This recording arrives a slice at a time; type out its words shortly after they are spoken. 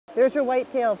There's her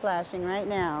white tail flashing right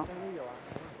now.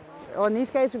 Oh, and these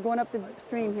guys are going up the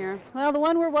stream here. Well, the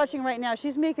one we're watching right now,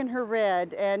 she's making her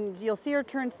red, and you'll see her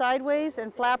turn sideways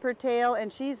and flap her tail,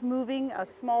 and she's moving a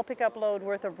small pickup load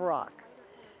worth of rock.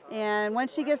 And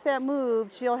once she gets that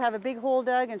moved, she'll have a big hole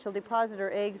dug and she'll deposit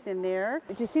her eggs in there.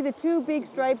 Do you see the two big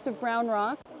stripes of brown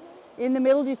rock? In the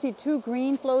middle, do you see two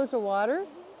green flows of water?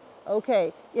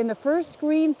 Okay, in the first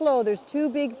green flow, there's two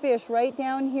big fish right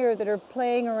down here that are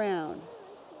playing around.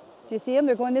 Do you see them?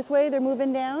 They're going this way, they're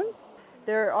moving down.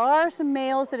 There are some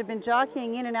males that have been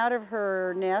jockeying in and out of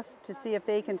her nest to see if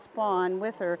they can spawn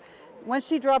with her. Once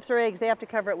she drops her eggs, they have to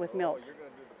cover it with milk.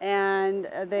 And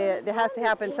that has to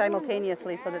happen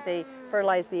simultaneously so that they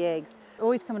fertilize the eggs.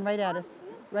 Oh, he's coming right at us,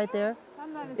 right there.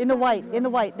 In the white,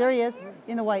 there he is,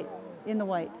 in the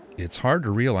white. It's hard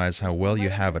to realize how well you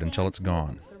have it until it's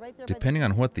gone. Depending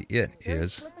on what the it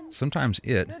is, sometimes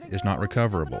it is not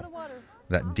recoverable.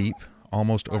 That deep,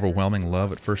 almost overwhelming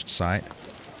love at first sight,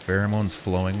 pheromones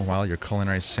flowing while your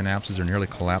culinary synapses are nearly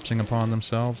collapsing upon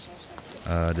themselves.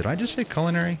 Did I just say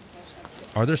culinary?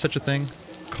 Are there such a thing?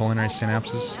 Culinary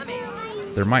synapses?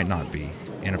 There might not be,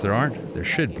 and if there aren't, there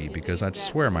should be, because I'd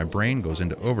swear my brain goes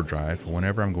into overdrive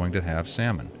whenever I'm going to have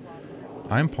salmon.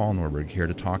 I'm Paul Norberg, here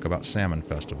to talk about salmon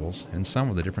festivals and some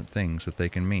of the different things that they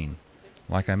can mean.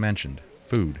 Like I mentioned,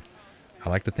 food. I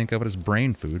like to think of it as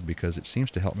brain food because it seems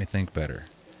to help me think better.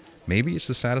 Maybe it's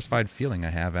the satisfied feeling I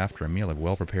have after a meal of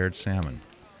well-prepared salmon.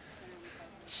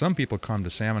 Some people come to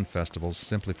salmon festivals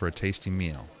simply for a tasty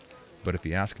meal, but if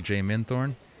you ask Jay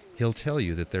Minthorn, he'll tell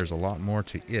you that there's a lot more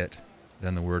to it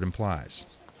than the word implies.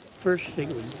 First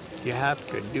thing you have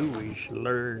to do is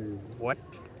learn what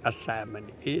a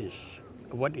salmon is.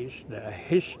 What is the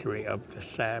history of the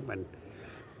salmon?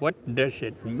 What does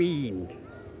it mean?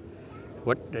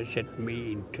 What does it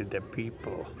mean to the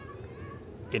people?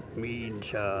 It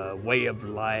means a way of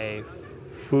life,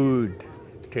 food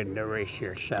to nourish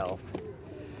yourself.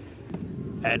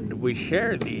 And we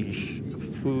share these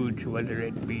foods, whether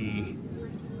it be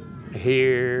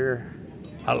here,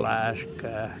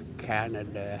 Alaska,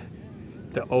 Canada,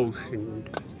 the ocean.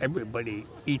 Everybody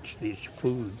eats these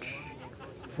foods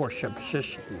for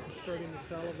subsistence.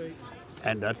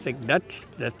 And I think that's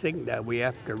the thing that we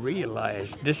have to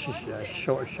realize. This is a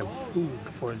source of food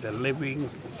for the living,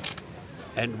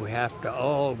 and we have to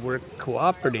all work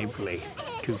cooperatively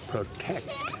to protect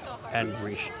and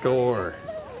restore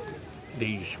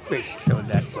these fish so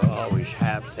that we'll always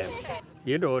have them.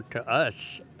 You know, to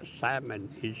us, salmon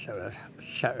is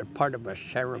a part of a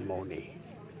ceremony.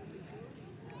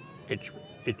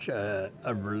 It's a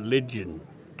religion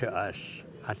to us.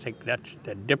 I think that's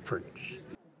the difference.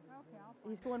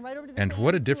 And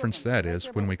what a difference that is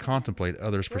when we contemplate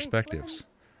others' perspectives.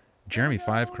 Jeremy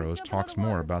Five Crows talks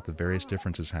more about the various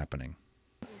differences happening.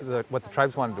 What the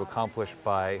tribes wanted to accomplish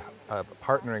by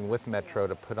partnering with Metro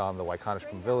to put on the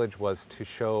Waikonishpum Village was to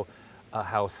show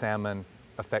how salmon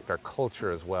affect our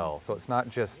culture as well. So it's not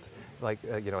just like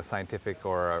a scientific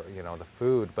or the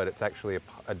food, but it's actually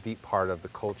a deep part of the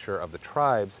culture of the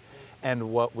tribes.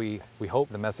 And what we hope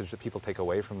the message that people take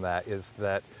away from that is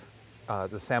that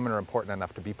the salmon are important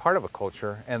enough to be part of a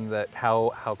culture, and that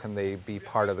how can they be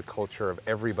part of the culture of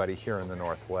everybody here in the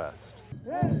Northwest.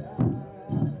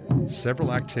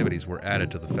 Several activities were added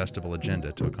to the festival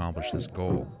agenda to accomplish this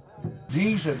goal.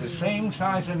 These are the same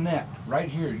size of net right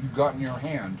here you got in your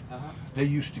hand. They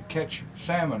used to catch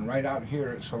salmon right out here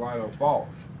at Celilo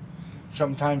Falls.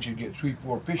 Sometimes you get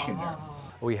 3-4 fish in there.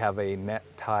 We have a net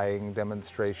tying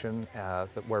demonstration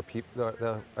where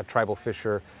a tribal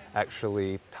fisher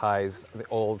actually ties the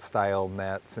old style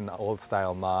nets and old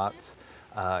style knots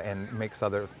and makes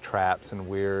other traps and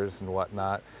weirs and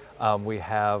whatnot. We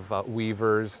have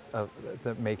weavers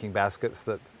making baskets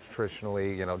that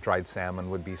traditionally, dried salmon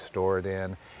would be stored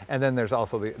in. And then there's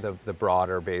also the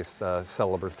broader based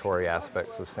celebratory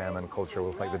aspects of salmon culture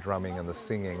with like the drumming and the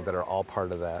singing that are all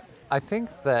part of that. I think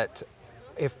that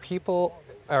if people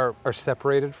are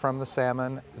separated from the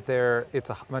salmon, it's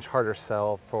a much harder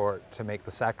sell to make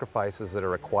the sacrifices that are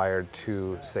required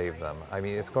to save them. I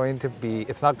mean, it's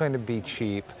not going to be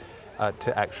cheap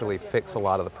to actually fix a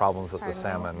lot of the problems that the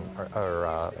salmon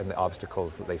are and the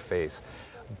obstacles that they face.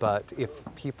 But if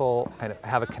people kind of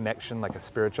have a connection, like a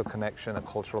spiritual connection, a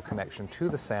cultural connection to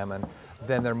the salmon,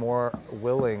 then they're more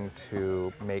willing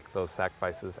to make those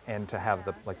sacrifices and to have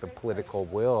the political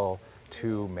will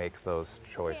to make those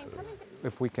choices.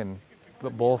 If we can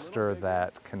bolster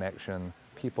that connection,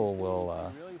 people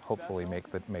will hopefully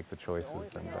make the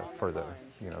choices and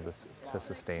to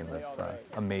sustain this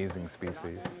amazing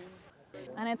species.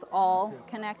 And it's all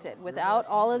connected. Without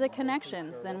all of the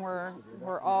connections, then we're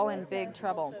all in big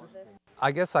trouble.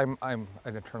 I guess I'm an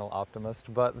eternal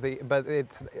optimist, but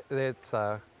it's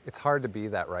hard to be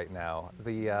that right now.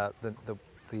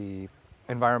 The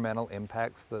environmental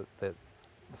impacts that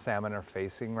salmon are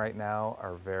facing right now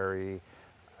are very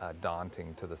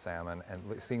daunting to the salmon, and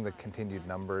seeing the continued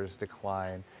numbers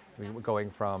decline, I mean, going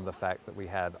from the fact that we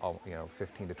had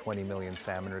 15 to 20 million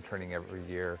salmon returning every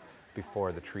year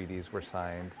before the treaties were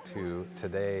signed to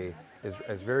today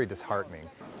is very disheartening.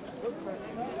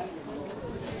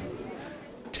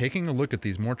 Taking a look at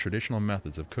these more traditional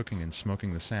methods of cooking and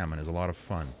smoking the salmon is a lot of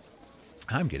fun.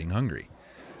 I'm getting hungry.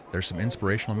 There's some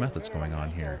inspirational methods going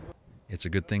on here. It's a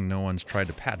good thing no one's tried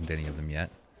to patent any of them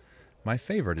yet. My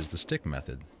favorite is the stick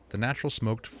method. The natural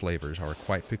smoked flavors are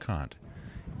quite piquant.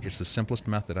 It's the simplest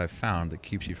method I've found that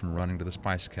keeps you from running to the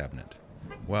spice cabinet.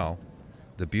 Well,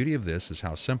 the beauty of this is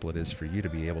how simple it is for you to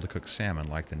be able to cook salmon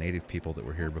like the native people that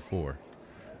were here before.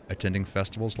 Attending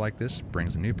festivals like this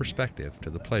brings a new perspective to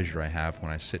the pleasure I have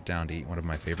when I sit down to eat one of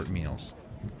my favorite meals.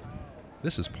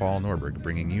 This is Paul Norberg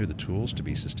bringing you the tools to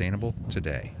be sustainable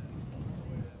today.